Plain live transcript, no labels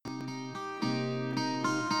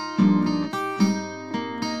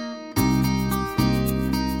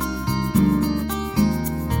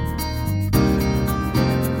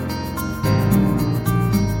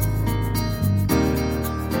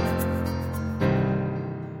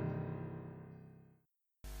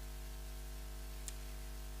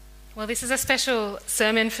Well, this is a special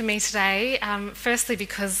sermon for me today, firstly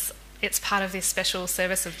because it's part of this special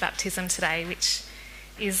service of baptism today, which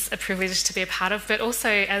is a privilege to be a part of, but also,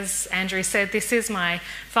 as Andrew said, this is my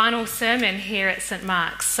final sermon here at St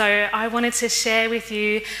Mark's. So I wanted to share with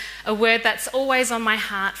you a word that's always on my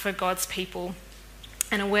heart for God's people,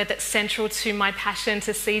 and a word that's central to my passion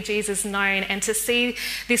to see Jesus known and to see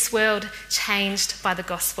this world changed by the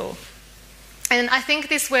gospel. And I think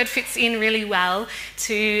this word fits in really well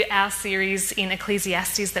to our series in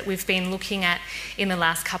Ecclesiastes that we've been looking at in the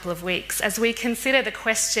last couple of weeks, as we consider the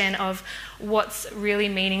question of what's really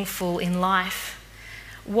meaningful in life.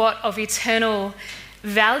 What of eternal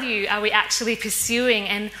value are we actually pursuing,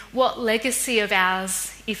 and what legacy of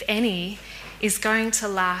ours, if any, is going to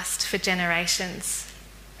last for generations?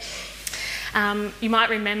 You might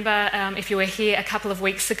remember, if you were here a couple of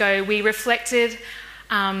weeks ago, we reflected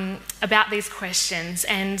about these questions,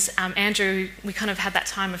 and Andrew, we kind of had that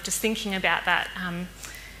time of just thinking about that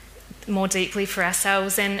more deeply for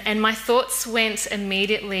ourselves, and my thoughts went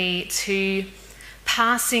immediately to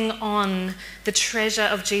passing on the treasure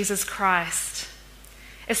of Jesus Christ,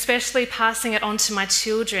 especially passing it on to my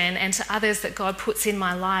children and to others that God puts in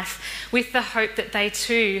my life, with the hope that they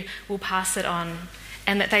too will pass it on,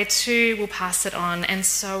 and that they too will pass it on, and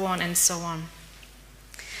so on and so on.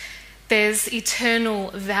 There's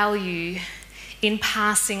eternal value in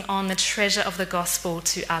passing on the treasure of the gospel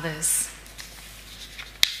to others.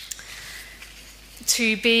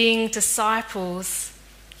 To being disciples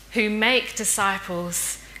who make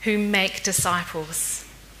disciples who make disciples.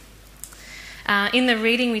 In the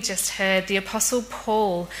reading we just heard, the Apostle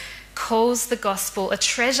Paul calls the gospel a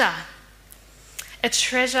treasure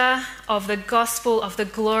of the gospel of the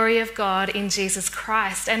glory of God in Jesus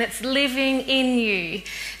Christ, and it's living in you.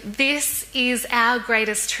 This is our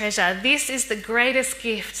greatest treasure. This is the greatest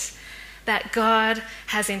gift that God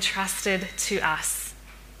has entrusted to us.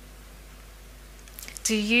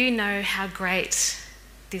 Do you know how great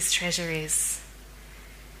this treasure is?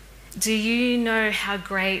 Do you know how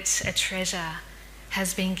great a treasure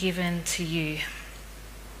has been given to you?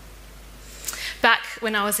 Back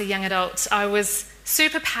when I was a young adult, I was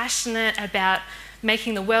super passionate about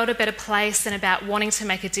making the world a better place and about wanting to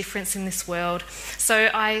make a difference in this world. So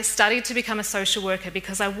I studied to become a social worker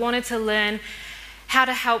because I wanted to learn how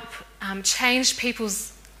to help change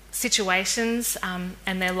people's situations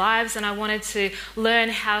and their lives, and I wanted to learn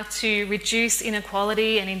how to reduce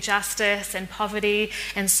inequality and injustice and poverty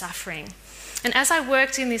and suffering. And as I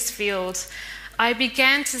worked in this field, I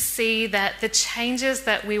began to see that the changes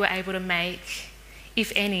that we were able to make,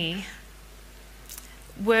 if any,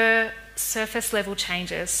 were surface level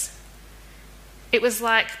changes. It was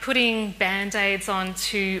like putting band-aids on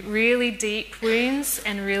to really deep wounds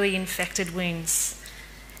and really infected wounds,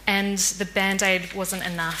 and the band-aid wasn't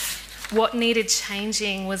enough. What needed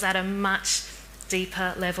changing was at a much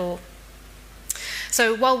deeper level.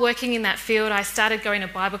 So while working in that field, I started going to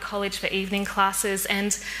Bible college for evening classes,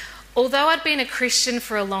 and although I'd been a Christian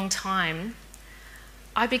for a long time,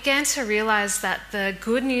 I began to realise that the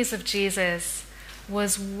good news of Jesus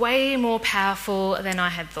was way more powerful than I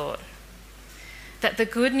had thought. That the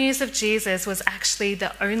good news of Jesus was actually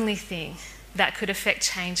the only thing that could affect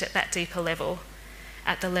change at that deeper level,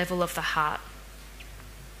 at the level of the heart.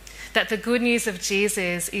 That the good news of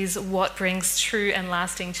Jesus is what brings true and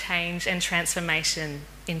lasting change and transformation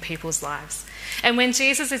in people's lives. And when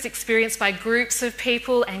Jesus is experienced by groups of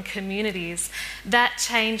people and communities, that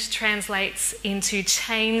change translates into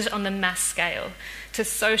change on the mass scale, to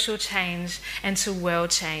social change and to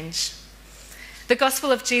world change. The gospel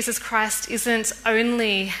of Jesus Christ isn't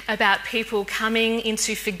only about people coming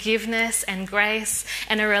into forgiveness and grace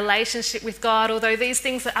and a relationship with God, although these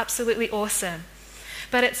things are absolutely awesome,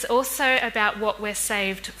 but it's also about what we're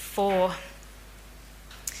saved for.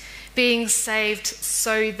 Being saved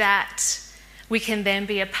so that we can then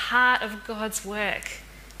be a part of God's work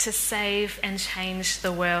to save and change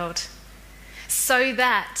the world, so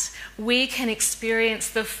that we can experience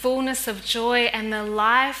the fullness of joy and the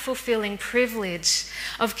life-fulfilling privilege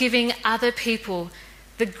of giving other people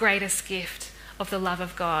the greatest gift of the love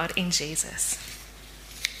of God in Jesus.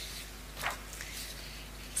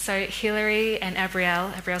 So Hilary and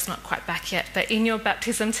Abrielle's not quite back yet, but in your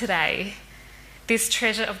baptism today, this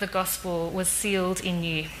treasure of the gospel was sealed in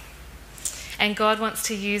you. And God wants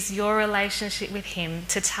to use your relationship with him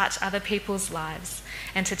to touch other people's lives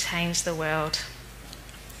and to change the world.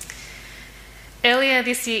 Earlier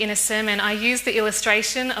this year in a sermon, I used the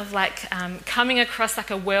illustration of coming across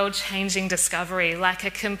a world-changing discovery, like a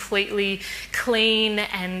completely clean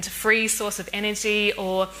and free source of energy,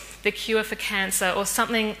 or the cure for cancer, or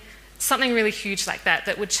something something really huge like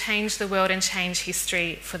that would change the world and change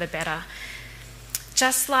history for the better.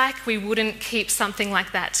 Just like we wouldn't keep something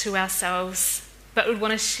like that to ourselves, but would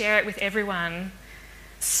want to share it with everyone,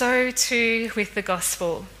 so too with the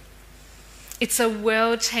gospel. It's a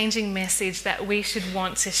world-changing message that we should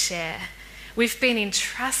want to share. We've been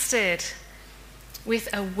entrusted with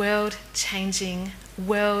a world-changing,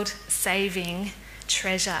 world-saving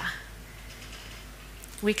treasure.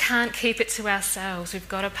 We can't keep it to ourselves. We've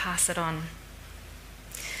got to pass it on.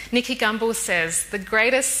 Nicky Gumbel says, the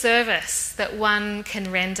greatest service that one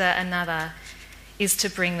can render another is to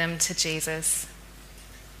bring them to Jesus.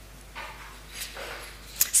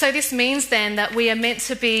 So this means then that we are meant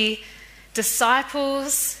to be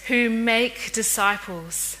disciples who make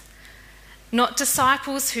disciples, not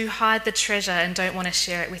disciples who hide the treasure and don't want to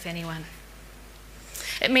share it with anyone.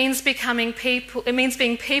 It means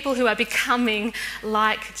being people who are becoming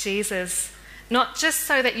like Jesus, not just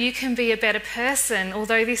so that you can be a better person,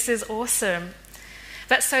 although this is awesome,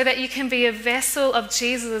 but so that you can be a vessel of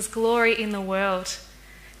Jesus' glory in the world,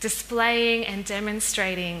 displaying and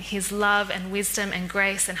demonstrating his love and wisdom and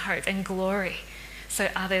grace and hope and glory so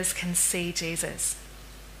others can see Jesus.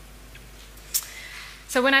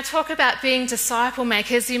 So when I talk about being disciple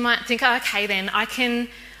makers, you might think, oh, okay then, I can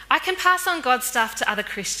pass on God's stuff to other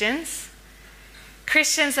Christians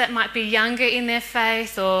that might be younger in their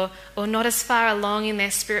faith or not as far along in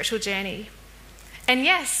their spiritual journey. And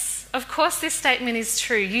yes, of course this statement is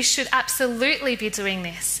true. You should absolutely be doing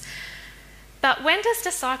this. But when does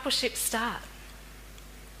discipleship start?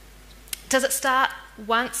 Does it start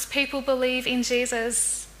once people believe in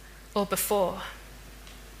Jesus or before?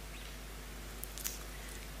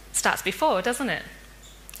 It starts before, doesn't it?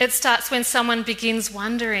 It starts when someone begins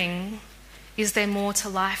wondering, is there more to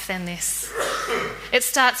life than this? It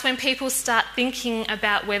starts when people start thinking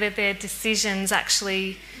about whether their decisions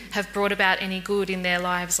actually have brought about any good in their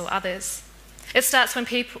lives or others. It starts when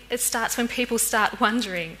people start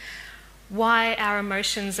wondering why our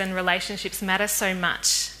emotions and relationships matter so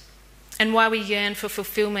much and why we yearn for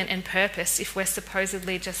fulfillment and purpose if we're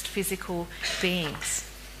supposedly just physical beings.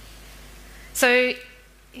 So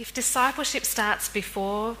if discipleship starts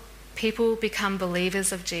before people become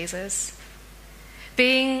believers of Jesus,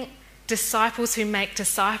 being disciples who make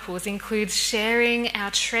disciples includes sharing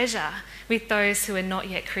our treasure with those who are not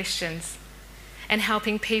yet Christians and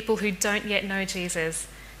helping people who don't yet know Jesus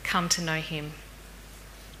come to know him.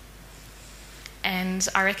 And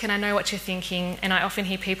I reckon I know what you're thinking, and I often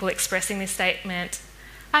hear people expressing this statement,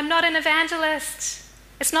 I'm not an evangelist,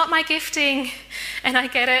 it's not my gifting. And I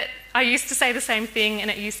get it. I used to say the same thing and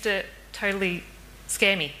it used to totally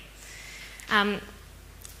scare me.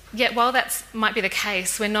 Yet while that might be the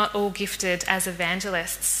case, we're not all gifted as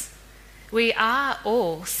evangelists. We are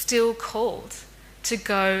all still called to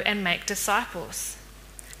go and make disciples,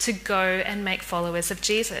 to go and make followers of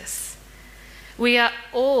Jesus. We are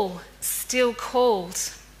all still called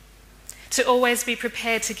to always be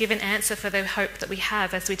prepared to give an answer for the hope that we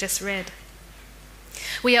have, as we just read.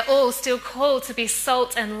 We are all still called to be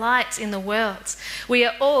salt and light in the world. We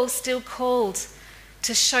are all still called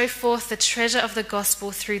to show forth the treasure of the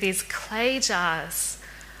gospel through these clay jars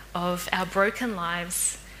of our broken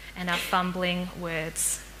lives and our fumbling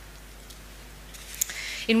words.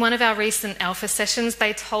 In one of our recent Alpha sessions,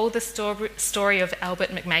 they told the story of Albert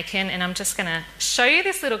McMakin, and I'm just going to show you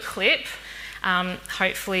this little clip.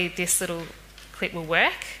 Hopefully this little clip will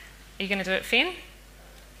work. Are you going to do it, Finn?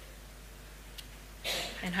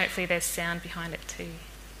 And hopefully there's sound behind it too.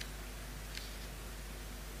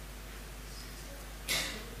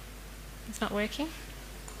 It's not working?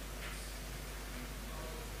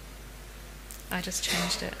 I just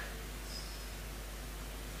changed it.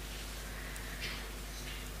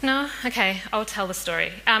 No? Okay, I'll tell the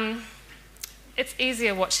story. It's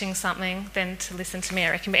easier watching something than to listen to me,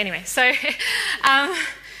 I reckon. But anyway, so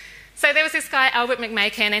there was this guy, Albert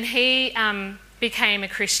McMakin, and he became a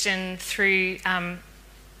Christian through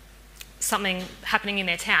something happening in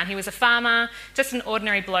their town. He was a farmer, just an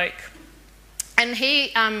ordinary bloke. And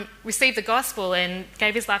he received the gospel and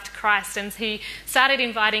gave his life to Christ, and he started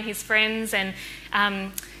inviting his friends and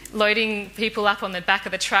loading people up on the back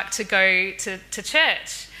of the truck to go to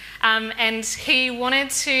church. And he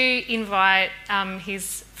wanted to invite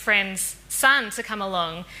his friend's son to come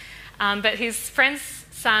along, but his friend's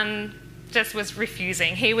son just was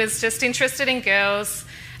refusing. He was just interested in girls,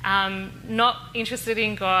 not interested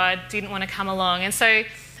in God, didn't want to come along. And so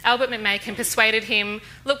Albert McMakin persuaded him,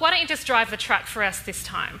 look, why don't you just drive the truck for us this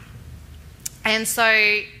time? And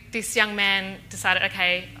so this young man decided,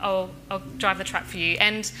 okay, I'll drive the truck for you.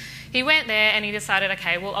 And He went there and he decided,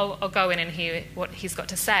 okay, well, I'll go in and hear what he's got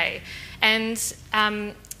to say. And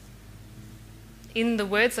in the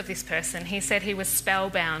words of this person, he said he was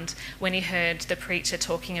spellbound when he heard the preacher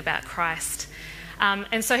talking about Christ.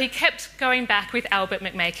 And so he kept going back with Albert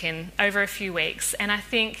McMakin over a few weeks. And I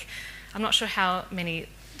think, I'm not sure how many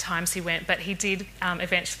times he went, but he did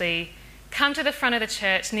eventually come to the front of the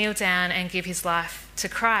church, kneel down and give his life to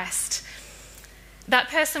Christ. That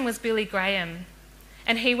person was Billy Graham.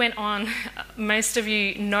 And he went on, most of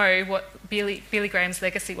you know what Billy Graham's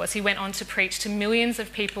legacy was. He went on to preach to millions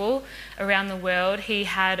of people around the world. He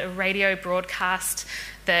had a radio broadcast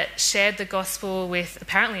that shared the gospel with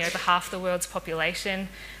apparently over half the world's population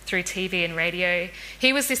through TV and radio.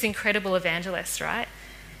 He was this incredible evangelist, right?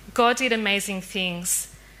 God did amazing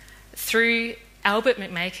things through Albert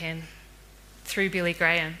McMakin, through Billy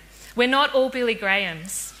Graham. We're not all Billy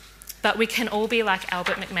Grahams, but we can all be like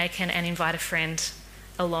Albert McMakin and invite a friend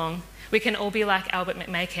along. We can all be like Albert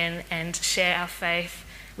McMakin and share our faith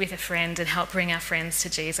with a friend and help bring our friends to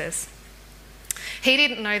Jesus. He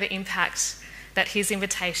didn't know the impact that his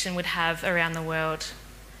invitation would have around the world.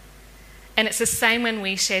 And it's the same when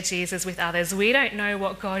we share Jesus with others. We don't know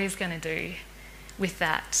what God is going to do with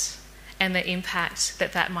that and the impact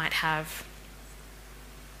that that might have.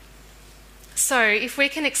 So if we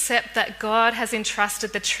can accept that God has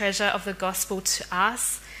entrusted the treasure of the gospel to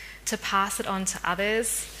us to pass it on to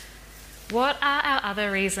others, what are our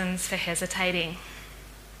other reasons for hesitating?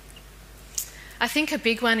 I think a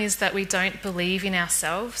big one is that we don't believe in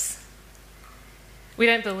ourselves. We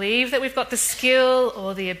don't believe that we've got the skill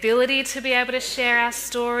or the ability to be able to share our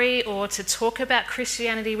story or to talk about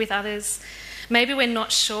Christianity with others. Maybe we're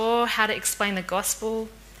not sure how to explain the gospel.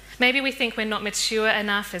 Maybe we think we're not mature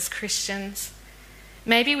enough as Christians.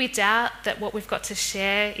 Maybe we doubt that what we've got to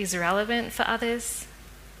share is relevant for others.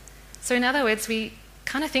 So in other words, we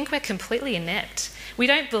kind of think we're completely inept. We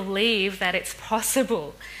don't believe that it's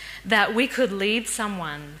possible that we could lead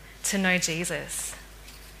someone to know Jesus.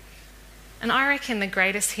 And I reckon the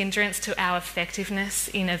greatest hindrance to our effectiveness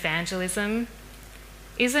in evangelism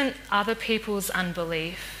isn't other people's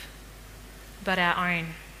unbelief, but our own.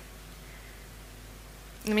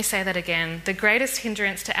 Let me say that again. The greatest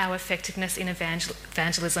hindrance to our effectiveness in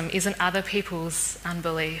evangelism isn't other people's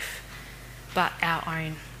unbelief, but our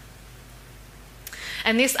own.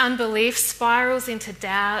 And this unbelief spirals into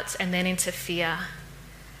doubt and then into fear.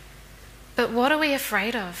 But what are we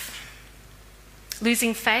afraid of?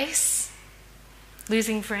 Losing face?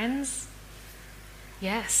 Losing friends?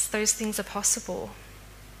 Yes, those things are possible.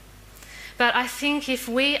 But I think if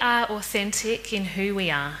we are authentic in who we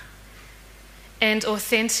are, and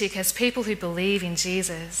authentic as people who believe in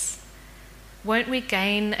Jesus, won't we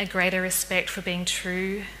gain a greater respect for being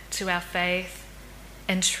true to our faith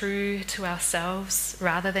and true to ourselves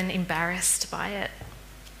rather than embarrassed by it?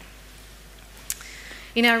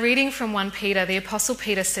 In our reading from 1 Peter, the Apostle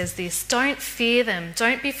Peter says this: "Don't fear them,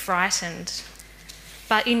 don't be frightened,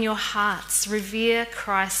 but in your hearts revere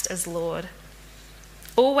Christ as Lord.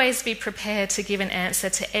 Always be prepared to give an answer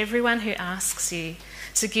to everyone who asks you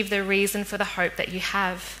to give the reason for the hope that you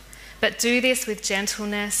have, but do this with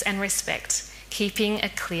gentleness and respect, keeping a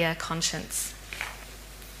clear conscience."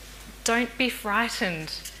 Don't be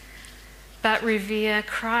frightened, but revere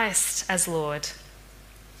Christ as Lord.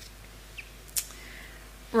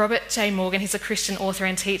 Robert J. Morgan, he's a Christian author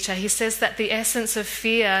and teacher, he says that the essence of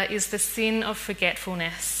fear is the sin of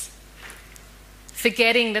forgetfulness.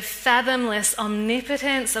 Forgetting the fathomless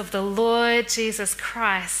omnipotence of the Lord Jesus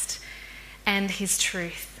Christ and his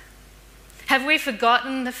truth. Have we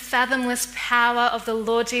forgotten the fathomless power of the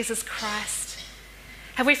Lord Jesus Christ?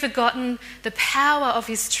 Have we forgotten the power of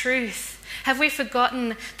his truth? Have we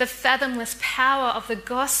forgotten the fathomless power of the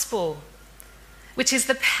gospel, which is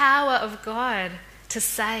the power of God to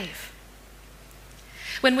save?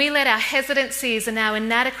 When we let our hesitancies and our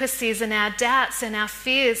inadequacies and our doubts and our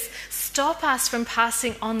fears stop us from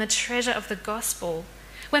passing on the treasure of the gospel,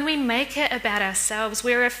 when we make it about ourselves,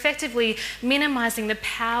 we're effectively minimizing the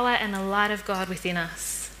power and the light of God within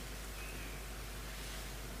us.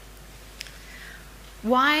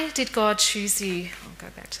 Why did God choose you? I'll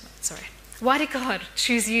go back to that, sorry. Why did God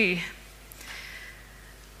choose you?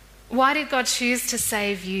 Why did God choose to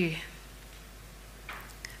save you?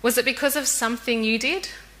 Was it because of something you did?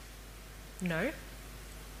 No.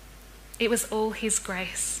 It was all his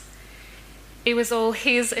grace. It was all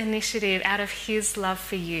his initiative out of his love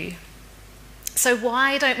for you. So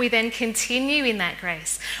why don't we then continue in that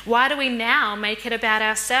grace? Why do we now make it about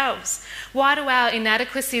ourselves? Why do our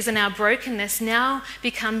inadequacies and our brokenness now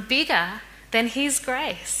become bigger than his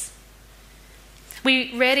grace?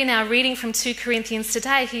 We read in our reading from 2 Corinthians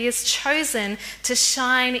today, he has chosen to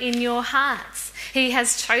shine in your hearts. He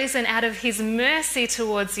has chosen out of his mercy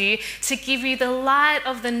towards you to give you the light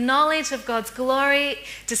of the knowledge of God's glory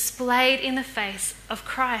displayed in the face of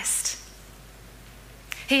Christ.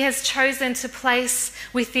 He has chosen to place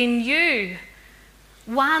within you,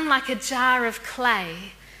 one like a jar of clay,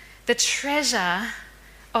 the treasure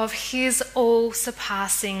of his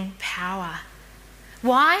all-surpassing power.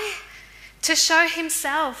 Why? To show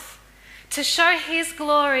himself, to show his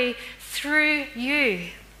glory through you,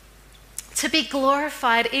 to be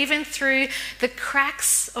glorified even through the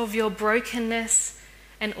cracks of your brokenness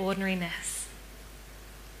and ordinariness.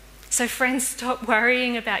 So friends, stop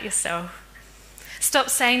worrying about yourself. Stop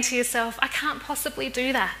saying to yourself, I can't possibly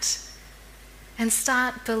do that. And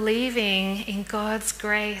start believing in God's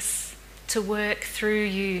grace to work through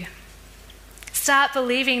you. Start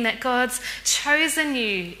believing that God's chosen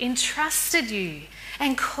you, entrusted you,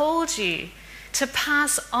 and called you to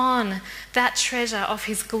pass on that treasure of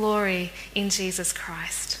his glory in Jesus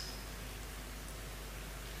Christ.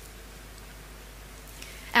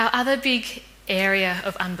 Our other big area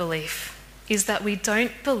of unbelief is that we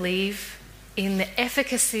don't believe in the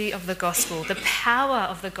efficacy of the gospel, the power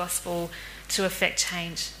of the gospel to effect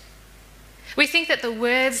change. We think that the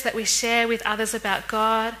words that we share with others about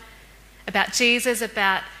God, about Jesus,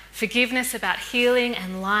 about forgiveness, about healing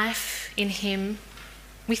and life in him,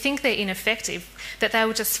 we think they're ineffective, that they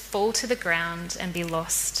will just fall to the ground and be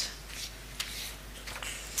lost.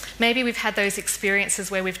 Maybe we've had those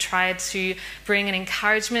experiences where we've tried to bring an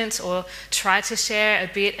encouragement or try to share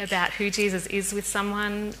a bit about who Jesus is with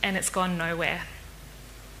someone and it's gone nowhere.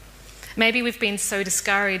 Maybe we've been so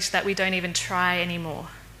discouraged that we don't even try anymore.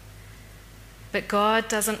 But God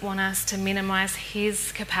doesn't want us to minimise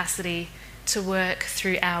his capacity to work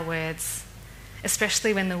through our words,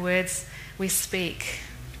 especially when the words we speak,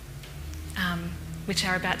 which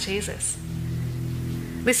are about Jesus.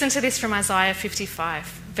 Listen to this from Isaiah 55,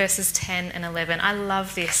 verses 10 and 11. I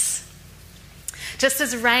love this. Just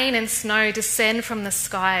as rain and snow descend from the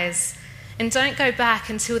skies and don't go back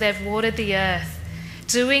until they've watered the earth,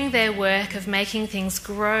 doing their work of making things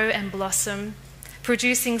grow and blossom,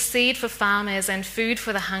 producing seed for farmers and food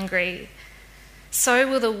for the hungry, so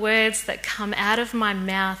will the words that come out of my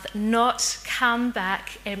mouth not come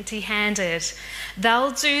back empty-handed.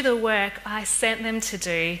 They'll do the work I sent them to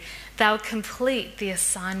do. They'll complete the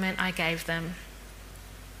assignment I gave them.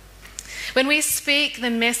 When we speak the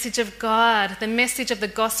message of God, the message of the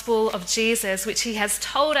gospel of Jesus, which he has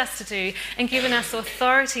told us to do and given us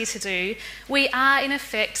authority to do, we are in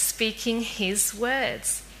effect speaking his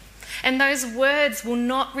words. And those words will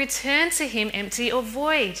not return to him empty or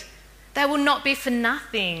void. They will not be for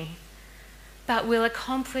nothing, but will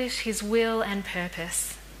accomplish his will and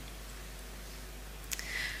purpose.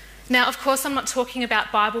 Now, of course, I'm not talking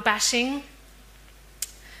about Bible bashing.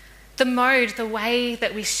 The way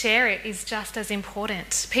that we share it is just as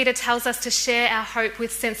important. Peter tells us to share our hope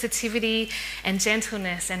with sensitivity and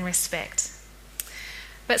gentleness and respect.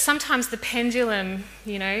 But sometimes the pendulum,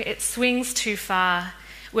 it swings too far,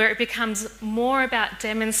 where it becomes more about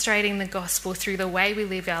demonstrating the gospel through the way we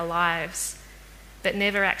live our lives, but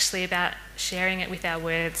never actually about sharing it with our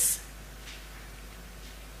words.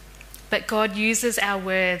 But God uses our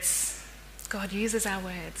words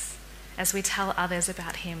as we tell others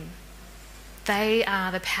about him. They are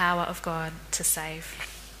the power of God to save.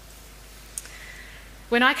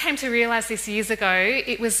 When I came to realise this years ago,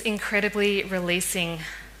 it was incredibly releasing.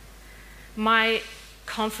 My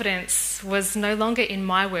confidence was no longer in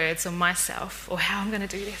my words or myself or how I'm going to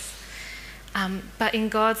do this, but in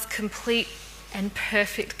God's complete and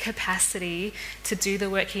perfect capacity to do the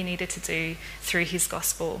work he needed to do through his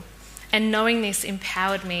gospel. And knowing this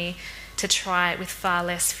empowered me to try it with far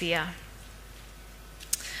less fear.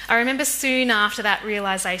 I remember soon after that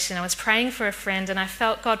realisation, I was praying for a friend and I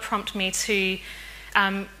felt God prompt me to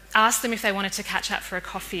ask them if they wanted to catch up for a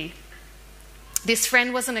coffee. This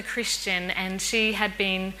friend wasn't a Christian and she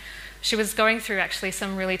was going through actually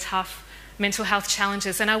some really tough mental health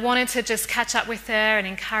challenges, and I wanted to just catch up with her and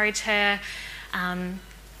encourage her.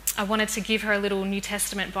 I wanted to give her a little New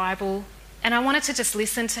Testament Bible and I wanted to just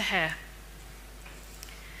listen to her.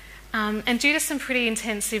 And due to some pretty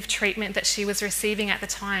intensive treatment that she was receiving at the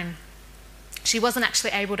time, she wasn't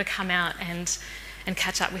actually able to come out and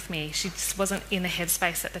catch up with me. She just wasn't in the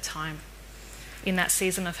headspace at the time, in that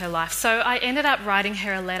season of her life. So I ended up writing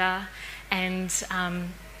her a letter and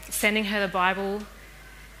sending her the Bible.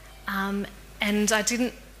 And I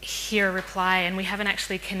didn't hear a reply, and we haven't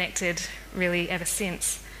actually connected really ever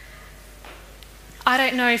since. I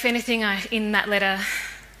don't know if anything in that letter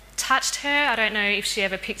touched her. I don't know if she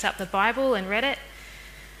ever picked up the Bible and read it.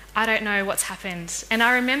 I don't know what's happened. And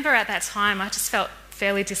I remember at that time, I just felt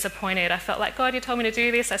fairly disappointed. I felt like, God, you told me to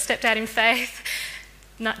do this. I stepped out in faith.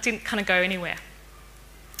 Didn't kind of go anywhere.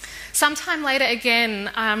 Sometime later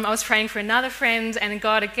again, I was praying for another friend, and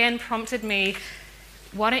God again prompted me,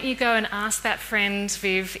 why don't you go and ask that friend,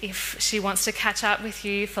 Viv, if she wants to catch up with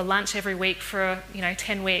you for lunch every week for,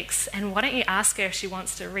 10 weeks, and why don't you ask her if she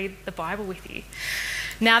wants to read the Bible with you?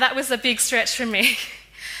 Now, that was a big stretch for me.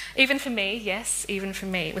 Even for me, yes, even for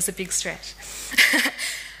me, it was a big stretch.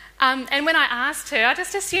 And when I asked her, I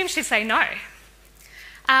just assumed she'd say no.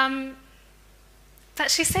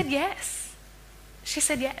 But she said yes. She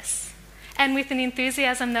said yes. And with an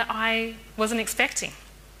enthusiasm that I wasn't expecting.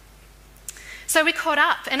 So we caught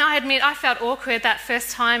up, and I admit I felt awkward that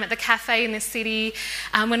first time at the cafe in the city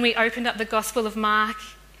when we opened up the Gospel of Mark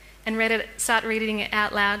and started reading it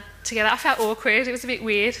out loud together. I felt awkward. It was a bit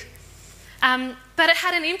weird. But it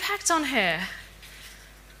had an impact on her.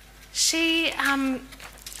 She, I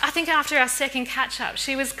think after our second catch-up,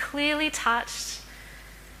 she was clearly touched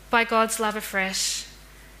by God's love afresh.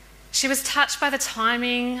 She was touched by the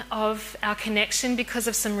timing of our connection because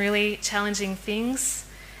of some really challenging things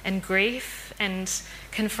and grief and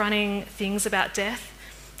confronting things about death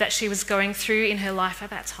that she was going through in her life at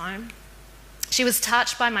that time. She was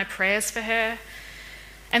touched by my prayers for her.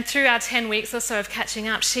 And through our 10 weeks or so of catching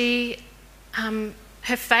up,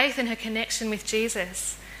 her faith and her connection with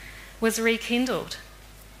Jesus was rekindled.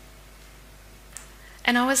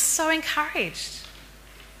 And I was so encouraged.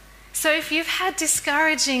 So if you've had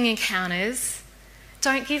discouraging encounters,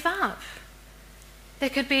 don't give up. There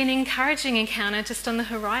could be an encouraging encounter just on the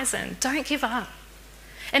horizon. Don't give up.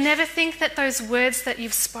 And never think that those words that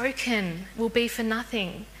you've spoken will be for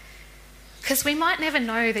nothing. Because we might never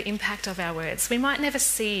know the impact of our words. We might never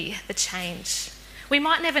see the change. We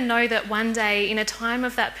might never know that one day, in a time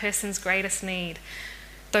of that person's greatest need,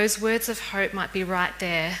 those words of hope might be right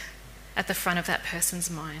there at the front of that person's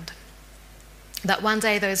mind. That one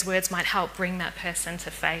day those words might help bring that person to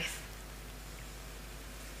faith.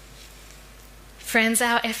 Friends,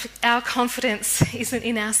 our confidence isn't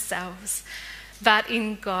in ourselves, but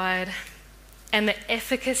in God and the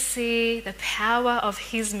efficacy, the power of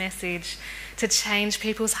his message to change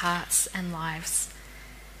people's hearts and lives.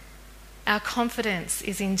 Our confidence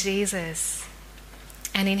is in Jesus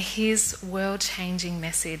and in his world-changing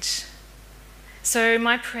message. So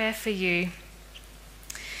my prayer for you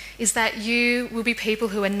is that you will be people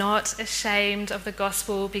who are not ashamed of the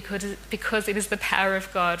gospel because it is the power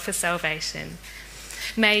of God for salvation.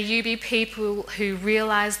 May you be people who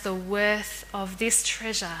realise the worth of this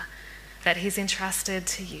treasure that he's entrusted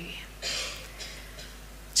to you.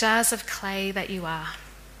 Jars of clay that you are.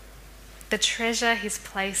 The treasure he's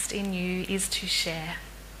placed in you is to share.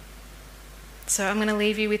 So I'm going to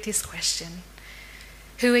leave you with this question.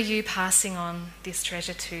 Who are you passing on this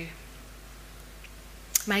treasure to?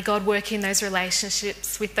 May God work in those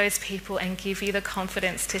relationships with those people and give you the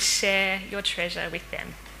confidence to share your treasure with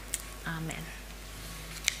them. Amen.